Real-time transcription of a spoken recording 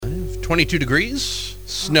22 degrees,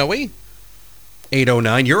 snowy,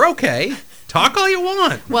 8:09. You're okay. Talk all you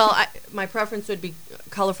want. Well, my preference would be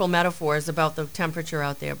colorful metaphors about the temperature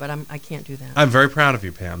out there, but I can't do that. I'm very proud of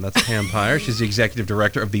you, Pam. That's Pam Payeur. She's the executive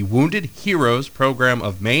director of the Wounded Heroes Program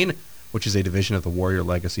of Maine, which is a division of the Warrior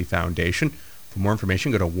Legacy Foundation. For more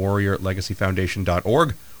information, go to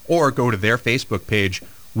warriorlegacyfoundation.org or go to their Facebook page,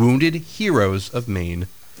 Wounded Heroes of Maine,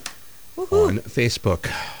 on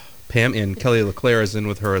Facebook. Pam and Kelly Leclair is in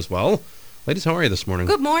with her as well. Ladies, how are you this morning?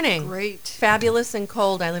 Good morning. Great. Fabulous and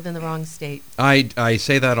cold. I live in the wrong state. I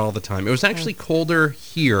say that all the time. It was actually colder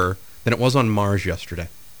here than it was on Mars yesterday.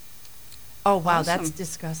 Oh, wow, Awesome. That's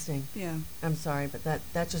disgusting. Yeah. I'm sorry, but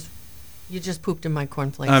that just, you just pooped in my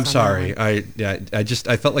cornflakes. I'm sorry. I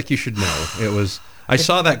felt like you should know. It was. I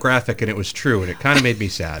saw that graphic and it was true, and it kind of made me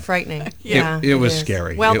sad. Frightening. Yeah, it was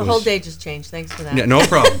scary. Well, the whole day just changed. Thanks for that. No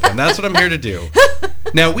problem. And that's what I'm here to do.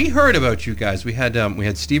 Now, we heard about you guys. We had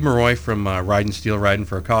Steve Maroy from Ride and Steel, Riding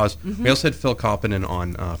for a Cause. Mm-hmm. We also had Phil Koppinen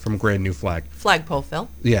on from Grand New Flag. Flagpole, Phil.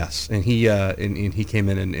 Yes, and he came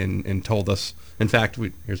in and told us. In fact,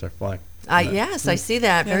 here's our flag. Yes, I see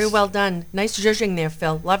that. Yes. Very well done. Nice judging there,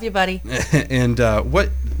 Phil. Love you, buddy. And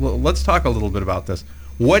let's talk a little bit about this.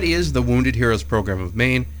 What is the Wounded Heroes Program of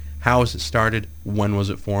Maine? How was it started? When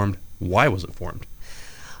was it formed? Why was it formed?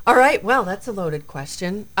 All right. Well, that's a loaded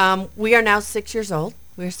question. We are now 6 years old.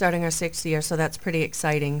 We're starting our 6th year, so that's pretty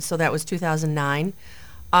exciting. So that was 2009.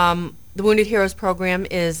 The Wounded Heroes Program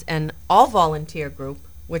is an all-volunteer group,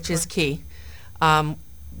 which is key.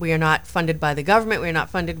 We are not funded by the government. We are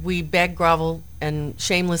not funded. We beg, grovel, and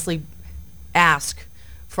shamelessly ask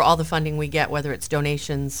for all the funding we get, whether it's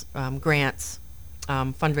donations, grants,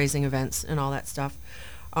 fundraising events, and all that stuff.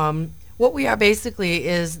 What we are basically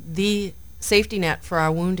is the safety net for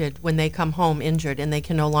our wounded when they come home injured and they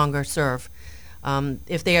can no longer serve.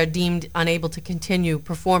 If they are deemed unable to continue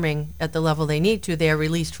performing at the level they need to, they are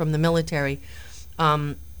released from the military.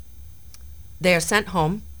 They are sent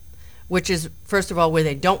home, which is, first of all, where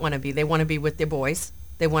they don't want to be. They want to be with their boys.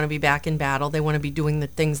 They want to be back in battle. They want to be doing the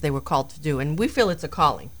things they were called to do. And we feel it's a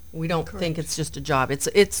calling. We don't think it's just a job.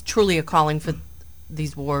 It's truly a calling for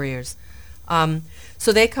these warriors.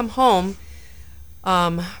 So they come home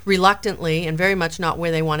reluctantly and very much not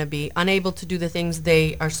where they want to be, unable to do the things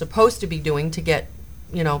they are supposed to be doing to get,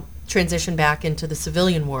 transition back into the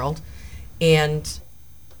civilian world. And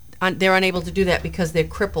they're unable to do that because they're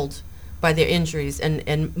crippled by their injuries.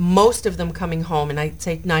 And most of them coming home, and I'd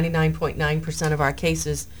say 99.9% of our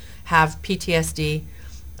cases have PTSD,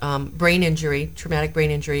 brain injury, traumatic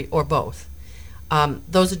brain injury, or both.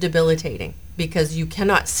 Those are debilitating because you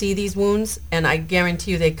cannot see these wounds, and I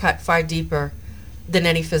guarantee you they cut far deeper than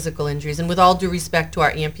any physical injuries. And with all due respect to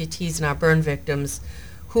our amputees and our burn victims,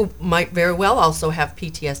 who might very well also have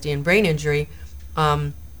PTSD and brain injury,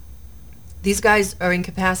 these guys are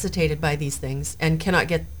incapacitated by these things and cannot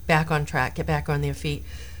get back on track, get back on their feet.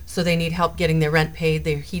 So they need help getting their rent paid,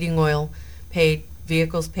 their heating oil paid,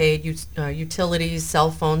 vehicles paid, utilities,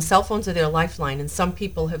 cell phones. Cell phones are their lifeline, and some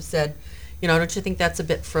people have said, don't you think that's a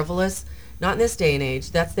bit frivolous? Not in this day and age.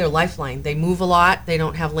 That's their lifeline. They move a lot. They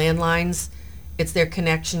don't have landlines. It's their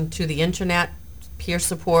connection to the internet, peer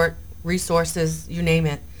support, resources, you name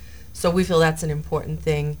it. So we feel that's an important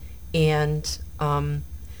thing. And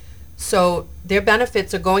so their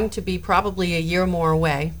benefits are going to be probably a year or more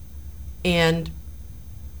away. And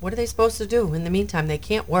what are they supposed to do in the meantime? They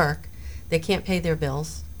can't work. They can't pay their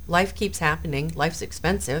bills. Life keeps happening. Life's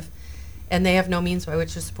expensive. And they have no means by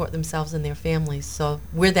which to support themselves and their families. So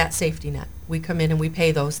we're that safety net. We come in and we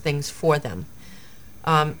pay those things for them.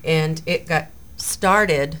 And it got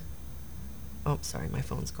started. Oh, sorry, my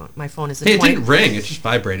phone's gone. My phone is a 20. It didn't ring. It just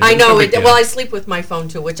vibrated. I know. Well, I sleep with my phone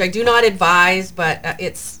too, which I do not advise, but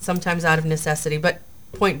it's sometimes out of necessity. But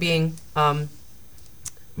point being, my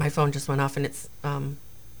phone just went off, and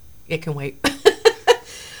it can wait.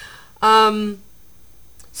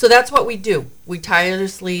 So that's what we do. We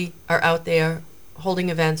tirelessly are out there holding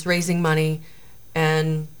events, raising money,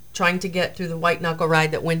 and trying to get through the white knuckle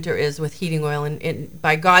ride that winter is with heating oil. And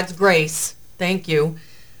by God's grace, thank you,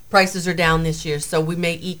 prices are down this year, so we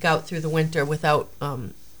may eke out through the winter without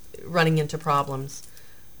running into problems.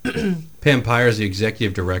 Pam Payeur is the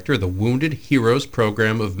executive director of the Wounded Heroes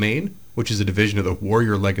Program of Maine, which is a division of the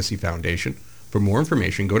Warrior Legacy Foundation. For more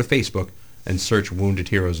information, go to Facebook and search Wounded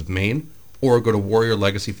Heroes of Maine, or go to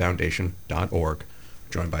warriorlegacyfoundation.org.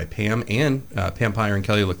 Joined by Pam Payeur and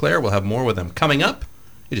Kelly Leclair. We'll have more with them coming up.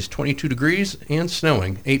 It is 22 degrees and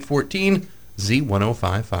snowing. 814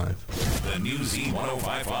 Z1055. The new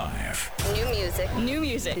Z1055. New music. New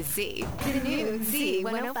music. Z. The new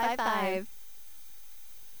Z1055.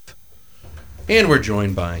 And we're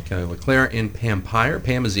joined by Kelly Leclair and Pam Payeur.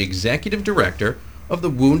 Pam is the executive director of the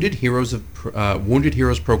Wounded Heroes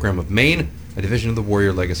Program of Maine, a division of the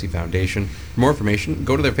Warrior Legacy Foundation. For more information,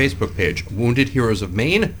 go to their Facebook page, Wounded Heroes of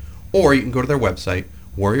Maine, or you can go to their website,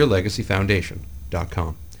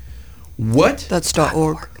 warriorlegacyfoundation.com. What? That's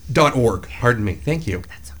 .org. .org. Pardon me. Thank you.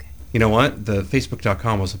 That's okay. You know what? The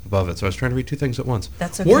Facebook.com was up above it, so I was trying to read two things at once.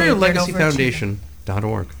 That's okay.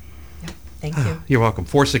 warriorlegacyfoundation.org. Yep. Thank you. You're welcome.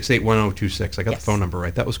 468-1026. I got Yes. the phone number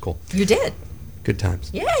right. That was cool. You did. Good times.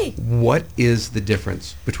 Yay. What is the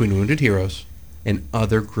difference between Wounded Heroes and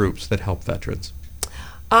other groups that help veterans?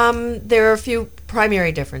 There are a few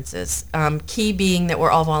primary differences. Key being that we're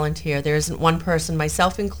all volunteer. There isn't one person,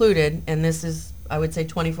 myself included, and this is, I would say,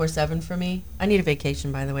 24/7 for me. I need a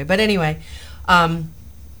vacation, by the way. But anyway,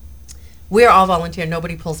 we're all volunteer.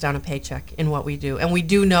 Nobody pulls down a paycheck in what we do. And we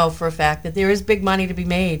do know for a fact that there is big money to be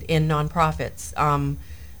made in nonprofits.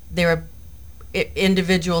 There are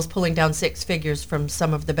individuals pulling down six figures from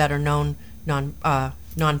some of the better known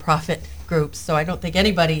nonprofit groups. So I don't think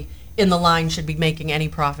anybody in the line should be making any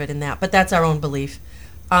profit in that, but that's our own belief.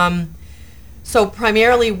 So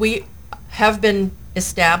primarily we have been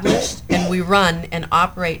established and we run and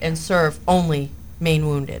operate and serve only Maine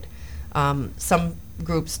Wounded. Some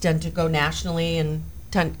groups tend to go nationally and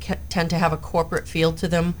tend to have a corporate feel to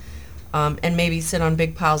them, and maybe sit on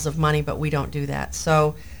big piles of money, but we don't do that.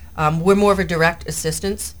 So we're more of a direct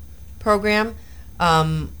assistance program,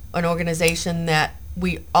 an organization that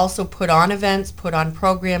we also put on events, put on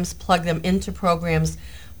programs, plug them into programs,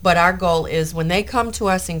 but our goal is when they come to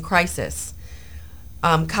us in crisis,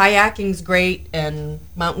 kayaking's great and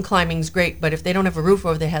mountain climbing's great, but if they don't have a roof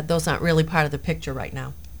over their head, those aren't really part of the picture right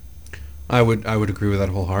now. I would agree with that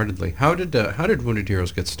wholeheartedly. How did Wounded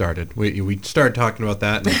Heroes get started? We started talking about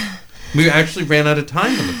that. And we actually ran out of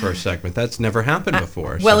time in the first segment. That's never happened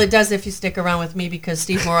before. Well, it does if you stick around with me, because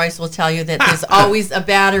Steve Morris will tell you that there's always a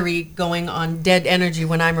battery going on dead energy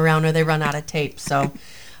when I'm around, or they run out of tape. So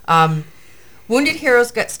Wounded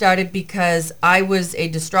Heroes got started because I was a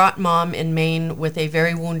distraught mom in Maine with a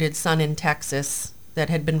very wounded son in Texas that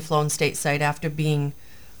had been flown stateside after being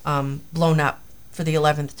blown up for the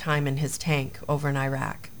 11th time in his tank over in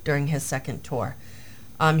Iraq during his second tour.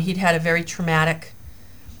 He'd had a very traumatic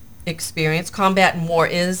experience. Combat and war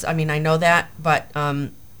is, I know that, but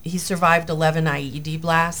he survived 11 IED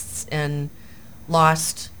blasts and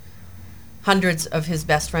lost hundreds of his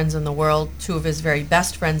best friends in the world, two of his very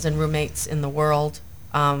best friends and roommates in the world,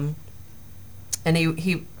 and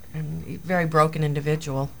he very broken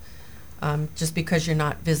individual. Just because you're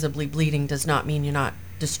not visibly bleeding does not mean you're not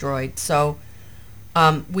destroyed. So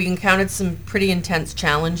we encountered some pretty intense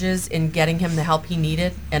challenges in getting him the help he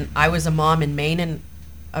needed, and I was a mom in Maine and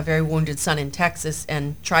a very wounded son in Texas,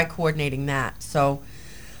 and try coordinating that. So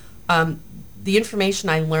the information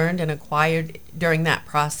I learned and acquired during that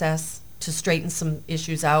process to straighten some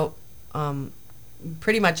issues out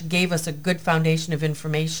pretty much gave us a good foundation of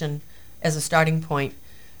information as a starting point,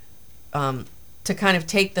 to kind of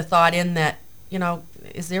take the thought in that,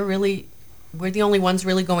 is there really, we're the only ones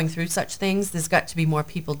really going through such things? There's got to be more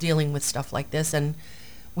people dealing with stuff like this, and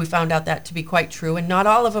we found out that to be quite true. And not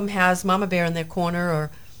all of them has Mama Bear in their corner or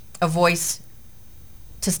a voice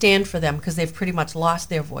to stand for them, because they've pretty much lost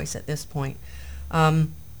their voice at this point.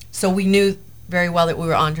 So we knew very well that we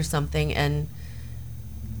were onto something, and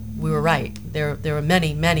we were right. There are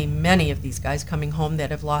many, many, many of these guys coming home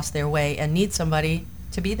that have lost their way and need somebody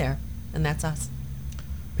to be there, and that's us.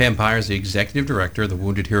 Pam Payeur is the executive director of the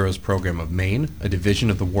Wounded Heroes Program of Maine, a division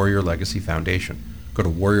of the Warrior Legacy Foundation. Go to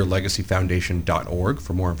warriorlegacyfoundation.org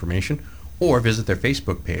for more information, or visit their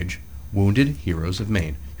Facebook page, Wounded Heroes of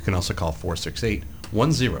Maine. You can also call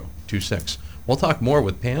 468-1026. We'll talk more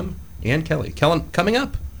with Pam and Kelly. Kellen, coming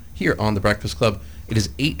up here on The Breakfast Club. It is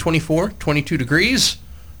 8:24, 22 degrees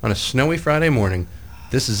on a snowy Friday morning.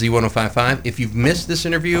 This is Z1055. If you've missed this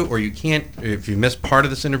interview, or if you missed part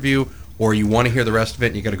of this interview, or you want to hear the rest of it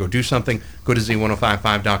and you got to go do something, go to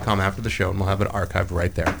Z1055.com after the show, and we'll have it archived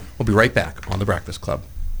right there. We'll be right back on The Breakfast Club.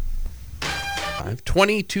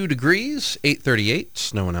 22 degrees, 8:38,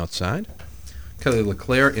 snowing outside. Kelly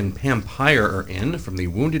Leclair and Pam Payeur are in from the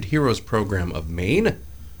Wounded Heroes Program of Maine.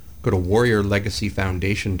 Go to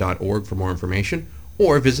warriorlegacyfoundation.org for more information,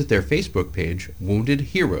 or visit their Facebook page, Wounded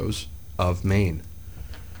Heroes of Maine.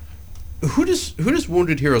 Who does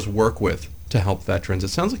Wounded Heroes work with to help veterans? It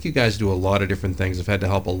sounds like you guys do a lot of different things. Have had to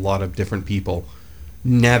help a lot of different people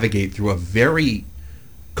navigate through a very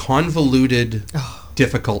convoluted,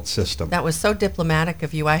 difficult system. That was so diplomatic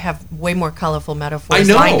of you. I have way more colorful metaphors I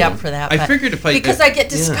know. lined up for that. I figured if I... Because I get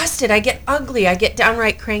disgusted, I get ugly, I get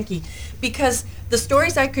downright cranky. Because the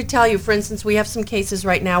stories I could tell you, for instance, we have some cases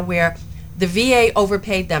right now where the VA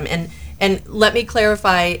overpaid them. And let me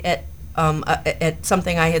clarify at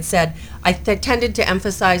something I had said. I tended to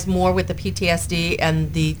emphasize more with the PTSD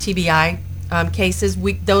and the TBI cases.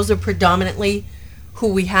 Those are predominantly who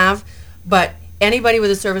we have. But anybody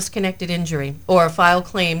with a service-connected injury or a file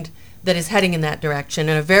claimed that is heading in that direction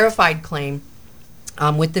and a verified claim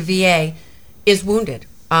with the VA is wounded.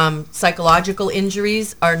 Psychological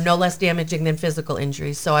injuries are no less damaging than physical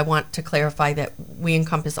injuries, so I want to clarify that we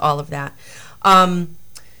encompass all of that. But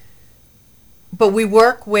we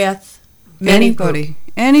work with anybody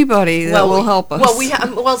that will help us. Well, we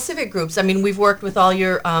have civic groups. I mean, we've worked with all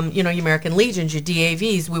your your American Legions, your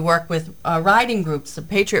DAVs. We work with riding groups, the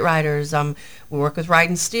Patriot Riders. We work with Ride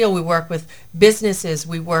and Steel. We work with businesses.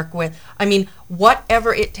 We work with,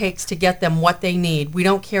 whatever it takes to get them what they need. We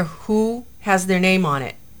don't care who has their name on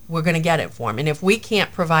it. We're going to get it for them. And if we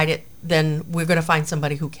can't provide it, then we're going to find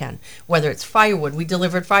somebody who can. Whether it's firewood. We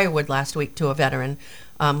delivered firewood last week to a veteran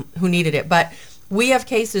who needed it. But we have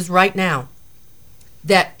cases right now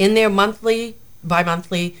that in their monthly,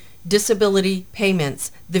 bi-monthly disability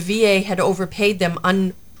payments, the VA had overpaid them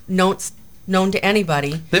unknown to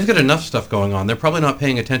anybody. They've got enough stuff going on. They're probably not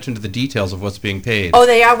paying attention to the details of what's being paid. Oh,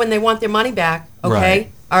 they are when they want their money back. Okay.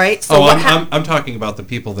 Right. All right. So I'm talking about the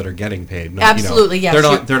people that are getting paid. Not, absolutely,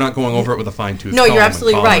 yes. They're not going over it with a fine-tooth comb. No, you're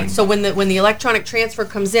absolutely right. So when the electronic transfer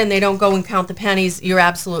comes in, they don't go and count the pennies. You're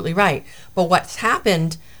absolutely right. But what's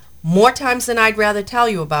happened more times than I'd rather tell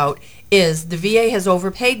you about is the VA has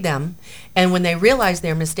overpaid them, and when they realize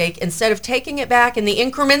their mistake, instead of taking it back in the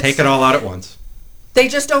increments, take it all out at once. They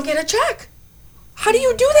just don't get a check. How do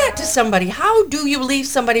you do that to somebody? How do you leave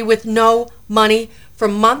somebody with no money for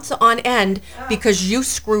months on end because you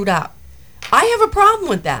screwed up? I have a problem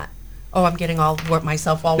with that. Oh, I'm getting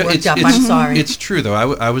myself all worked up. I'm sorry. It's true, though.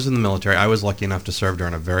 I was in the military. I was lucky enough to serve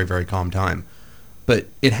during a very, very calm time. But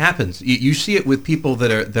it happens. You see it with people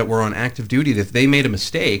that were on active duty. If they made a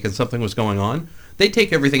mistake and something was going on, they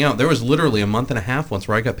take everything out. There was literally a month and a half once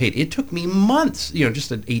where I got paid. It took me months,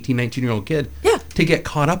 just an 18, 19-year-old kid, to get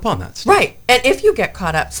caught up on that stuff. Right. And if you get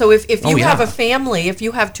caught up. So if you have a family, if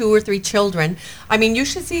you have 2 or 3 children, you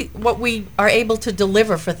should see what we are able to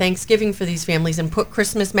deliver for Thanksgiving for these families and put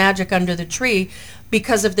Christmas magic under the tree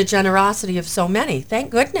because of the generosity of so many.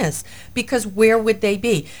 Thank goodness. Because where would they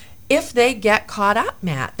be? If they get caught up,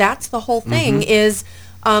 Matt, that's the whole thing is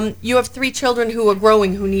you have 3 children who are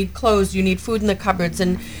growing, who need clothes, you need food in the cupboards,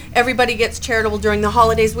 and everybody gets charitable during the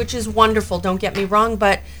holidays, which is wonderful, don't get me wrong,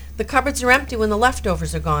 but the cupboards are empty when the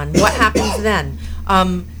leftovers are gone. What happens then?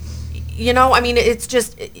 It's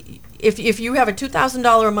just, if you have a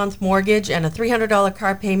 $2,000 a month mortgage and a $300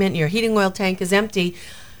 car payment and your heating oil tank is empty,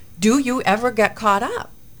 do you ever get caught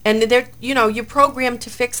up? And you're programmed to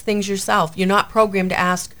fix things yourself. You're not programmed to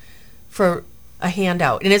ask for a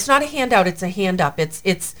handout. And it's not a handout, it's a hand up.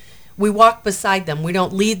 It's we walk beside them. We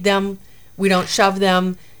don't lead them. We don't shove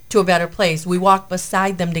them to a better place. We walk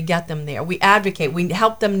beside them to get them there. We advocate. We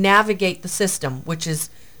help them navigate the system, which is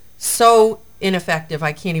so ineffective.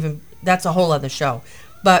 That's a whole other show.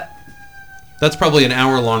 But that's probably an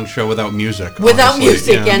hour-long show without music. Without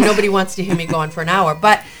honestly. music, and nobody wants to hear me go on for an hour.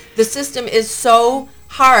 But the system is so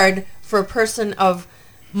hard for a person of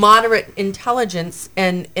moderate intelligence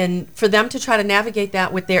and for them to try to navigate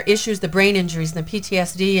that with their issues, the brain injuries and the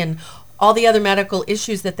PTSD and all the other medical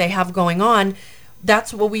issues that they have going on.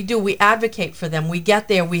 That's what we do. We advocate for them. We get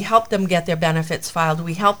there. We help them get their benefits filed.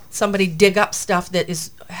 We help somebody dig up stuff that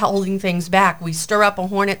is holding things back. We stir up a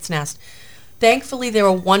hornet's nest. Thankfully, there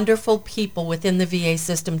are wonderful people within the VA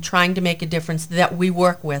system trying to make a difference that we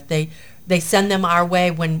work with. They send them our way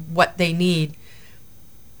when what they need.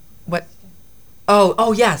 What?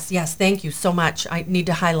 Oh, yes, thank you so much. I need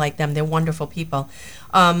to highlight them. They're wonderful people.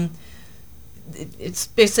 It's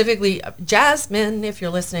specifically, Jasmine, if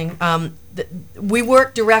you're listening, we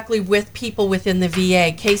work directly with people within the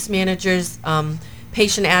VA, case managers,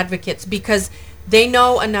 patient advocates, because they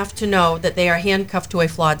know enough to know that they are handcuffed to a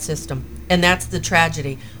flawed system, and that's the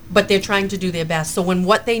tragedy. But they're trying to do their best. So when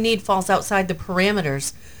what they need falls outside the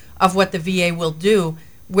parameters of what the VA will do,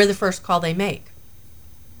 we're the first call they make.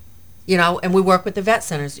 And we work with the vet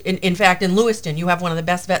centers. In fact, in Lewiston, you have one of the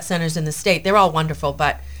best vet centers in the state. They're all wonderful,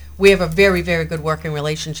 but we have a very, very good working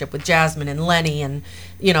relationship with Jasmine and Lenny and,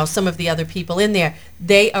 some of the other people in there.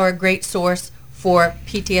 They are a great source for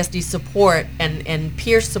PTSD support and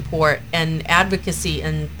peer support and advocacy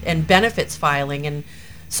and benefits filing and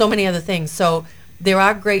so many other things. So there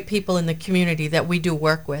are great people in the community that we do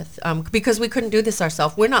work with, because we couldn't do this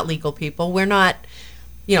ourselves. We're not legal people. We're not,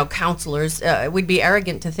 counselors. We'd be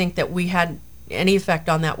arrogant to think that we had any effect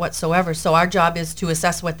on that whatsoever. So our job is to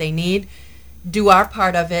assess what they need, do our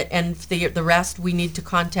part of it, and the rest we need to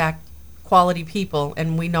contact quality people,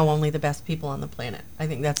 and we know only the best people on the planet. I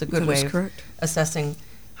think that's a good way of assessing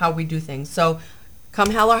how we do things. So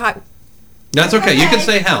come hell or high. That's okay. You can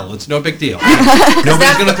say hell. It's no big deal.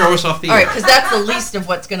 Nobody's going to throw us off the air. All right, because that's the least of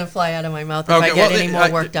what's going to fly out of my mouth if I get any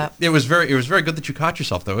more worked up. It was very good that you caught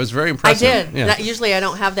yourself, though. It was very impressive. I did. Yeah. Usually I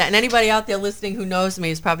don't have that. And anybody out there listening who knows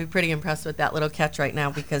me is probably pretty impressed with that little catch right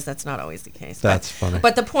now, because that's not always the case. That's funny.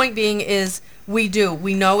 But the point being is we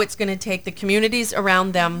know it's going to take the communities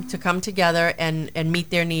around them to come together and meet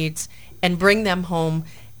their needs and bring them home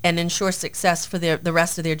and ensure success for the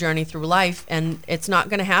rest of their journey through life. And it's not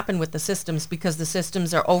going to happen with the systems, because the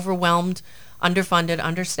systems are overwhelmed, underfunded,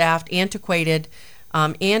 understaffed, antiquated,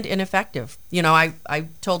 and ineffective. I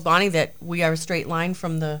told Bonnie that we are a straight line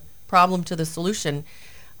from the problem to the solution.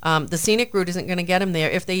 The scenic route isn't going to get them there,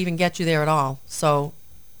 if they even get you there at all. So,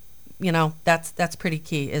 that's pretty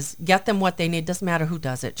key, is get them what they need. Doesn't matter who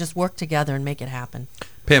does it. Just work together and make it happen.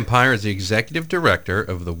 Pam Payeur is the executive director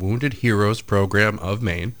of the Wounded Heroes Program of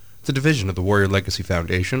Maine. It's a division of the Warrior Legacy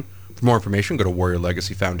Foundation. For more information, go to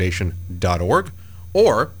warriorlegacyfoundation.org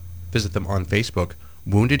or visit them on Facebook,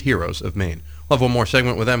 Wounded Heroes of Maine. We'll have one more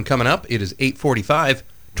segment with them coming up. It is 8:45,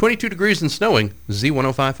 22 degrees and snowing,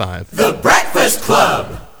 Z1055. The Breakfast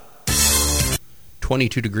Club.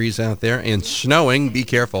 22 degrees out there and snowing. Be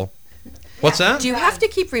careful. What's that? Do you have to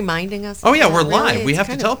keep reminding us? Oh, yeah, we're Really? live. We It's have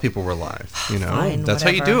to kind tell people we're live. Fine, That's how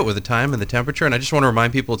you whatever. do it, with the time and the temperature. And I just want to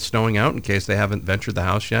remind people it's snowing out in case they haven't ventured the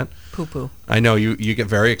house yet. Poo-poo. I know you get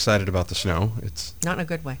very excited about the snow. It's Not in a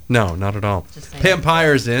good way. No, not at all. Just saying. Pam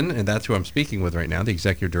Payeur's in, and that's who I'm speaking with right now, the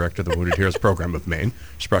executive director of the Wounded Heroes Program of Maine.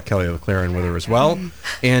 She brought Kelly Leclair in with her as well.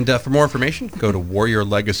 And for more information, go to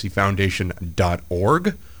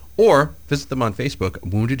warriorlegacyfoundation.org or visit them on Facebook,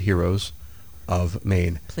 Wounded Heroes of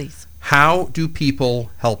Maine. Please. How do people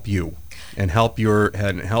help you and help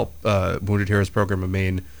Wounded Heroes Program of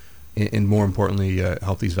Maine, and more importantly,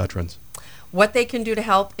 help these veterans? What they can do to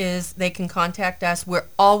help is they can contact us. We're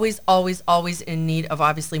always, always, always in need of,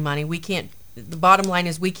 obviously, money. The bottom line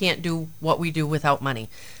is we can't do what we do without money.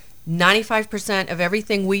 95% of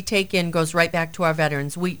everything we take in goes right back to our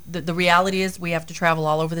veterans. The reality is we have to travel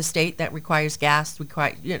all over the state. That requires gas.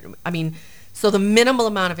 So the minimal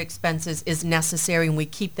amount of expenses is necessary, and we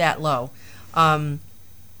keep that low.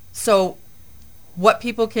 So what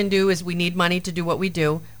people can do is, we need money to do what we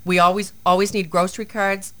do. We always need grocery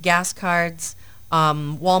cards, gas cards,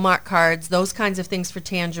 Walmart cards, those kinds of things for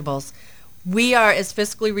tangibles. We are as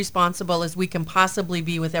fiscally responsible as we can possibly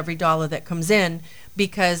be with every dollar that comes in,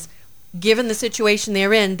 because given the situation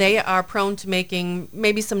they're in, they are prone to making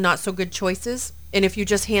maybe some not so good choices. And if you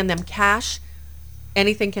just hand them cash,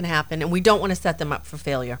 anything can happen, and we don't want to set them up for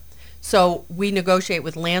failure. So we negotiate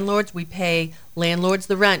with landlords. We pay landlords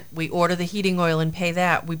the rent. We order the heating oil and pay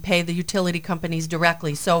that. We pay the utility companies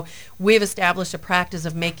directly. So we've established a practice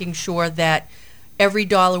of making sure that every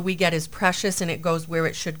dollar we get is precious and it goes where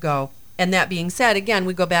it should go. And that being said, again,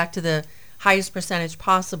 we go back to the highest percentage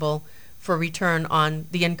possible for return on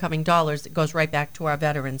the incoming dollars. It goes right back to our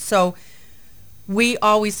veterans. So we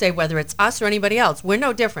always say, whether it's us or anybody else, we're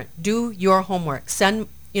no different. Do your homework. Send,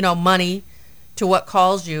 money to what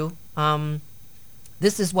calls you.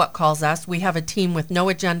 This is what calls us. We have a team with no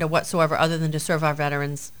agenda whatsoever other than to serve our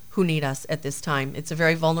veterans who need us at this time. It's a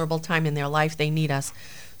very vulnerable time in their life. They need us.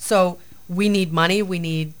 So we need money. We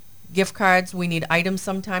need gift cards. We need items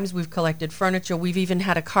sometimes. We've collected furniture. We've even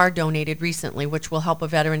had a car donated recently, which will help a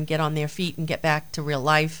veteran get on their feet and get back to real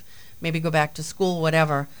life, maybe go back to school,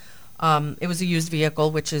 whatever. It was a used vehicle,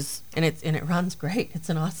 and it runs great. It's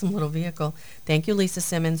an awesome little vehicle. Thank you, Lisa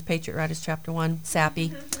Simmons, Patriot Riders Chapter 1,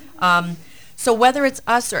 Sappy. So whether it's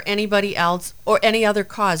us or anybody else or any other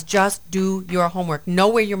cause, just do your homework. Know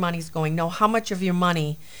where your money's going. Know how much of your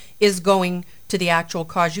money is going to the actual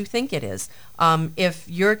cause you think it is. If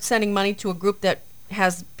you're sending money to a group that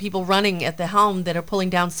has people running at the helm that are pulling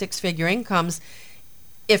down six-figure incomes,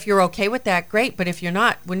 if you're okay with that, great. But if you're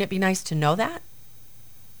not, wouldn't it be nice to know that?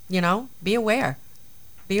 Be aware.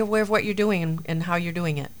 Be aware of what you're doing and how you're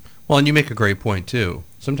doing it. Well, and you make a great point, too.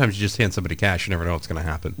 Sometimes you just hand somebody cash, you never know what's going to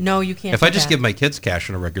happen. No, you can't. If I just give my kids cash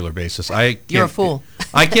on a regular basis, you're a fool.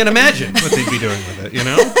 I can't imagine what they'd be doing with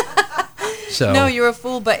it, So no, you're a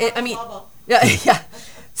fool. But yeah.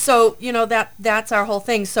 So, that's our whole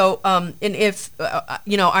thing. So, and if,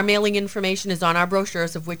 our mailing information is on our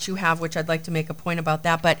brochures, of which you have, which I'd like to make a point about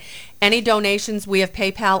that. But any donations, we have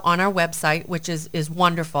PayPal on our website, which is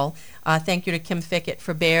wonderful. Thank you to Kim Fickett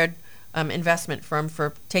for Baird investment firm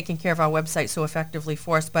for taking care of our website so effectively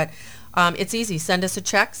for us. But it's easy. Send us a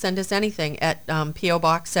check. Send us anything at P.O.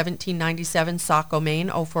 Box 1797, Saco, Maine,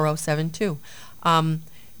 04072.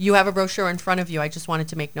 You have a brochure in front of you. I just wanted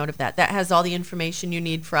to make note of that. That has all the information you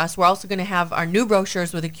need for us. We're also going to have our new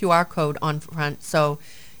brochures with a QR code on front, so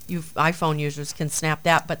you iPhone users can snap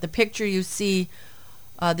that. But the picture you see,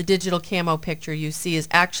 the digital camo picture you see, is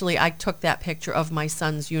actually, I took that picture of my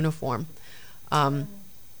son's uniform. I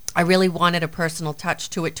really wanted a personal touch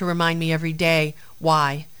to it to remind me every day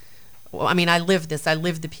why. Well, I mean, I live this. I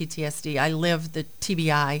live the PTSD. I live the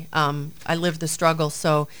TBI. I live the struggle.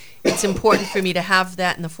 So it's important for me to have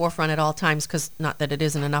that in the forefront at all times, because not that it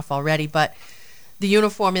isn't enough already, but the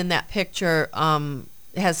uniform in that picture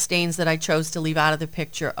has stains that I chose to leave out of the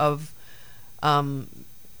picture of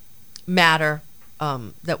matter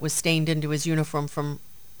that was stained into his uniform from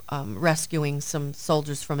rescuing some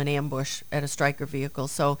soldiers from an ambush at a striker vehicle.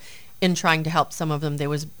 So in trying to help some of them, there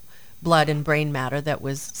was blood and brain matter that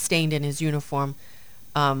was stained in his uniform.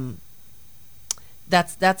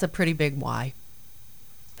 That's a pretty big why.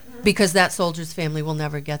 Because that soldier's family will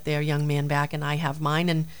never get their young man back, and I have mine.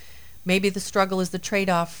 And maybe the struggle is the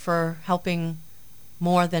trade-off for helping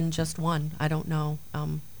more than just one. I don't know.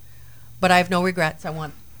 But I have no regrets. I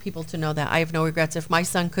want people to know that. I have no regrets. If my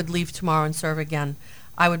son could leave tomorrow and serve again,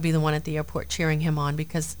 I would be the one at the airport cheering him on,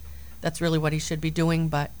 because that's really what he should be doing.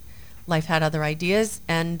 But life had other ideas,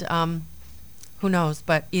 and who knows?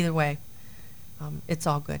 But either way, it's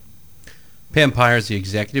all good. Pam Payeur is the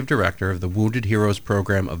executive director of the Wounded Heroes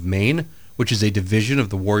Program of Maine, which is a division of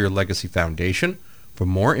the Warrior Legacy Foundation. For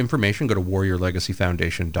more information, go to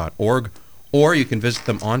warriorlegacyfoundation.org, or you can visit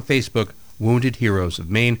them on Facebook, Wounded Heroes of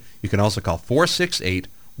Maine. You can also call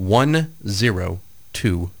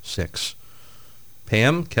 468-1026.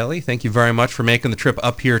 Pam, Kelly, thank you very much for making the trip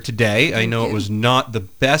up here today. I know it was not the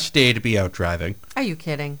best day to be out driving. Are you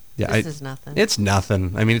kidding? Yeah, this is nothing. It's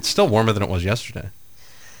nothing. I mean, it's still warmer than it was yesterday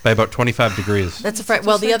by about 25 degrees. That's right.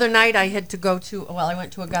 Well, the other night I had to go to, I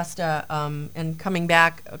went to Augusta, and coming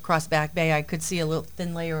back across Back Bay, I could see a little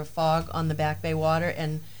thin layer of fog on the Back Bay water.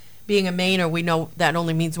 And being a Mainer, we know that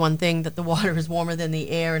only means one thing, that the water is warmer than the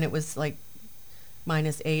air, and it was like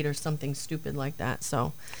 -8 or something stupid like that.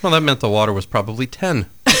 So. Well, that meant the water was probably 10.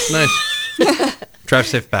 Nice. Drive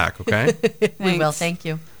safe back, okay? We will. Thank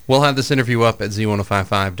you. We'll have this interview up at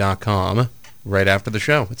z1055.com right after the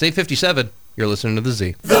show. It's 8:57. You're listening to The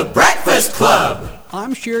Z. The Breakfast Club.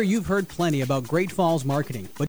 I'm sure you've heard plenty about Great Falls marketing, but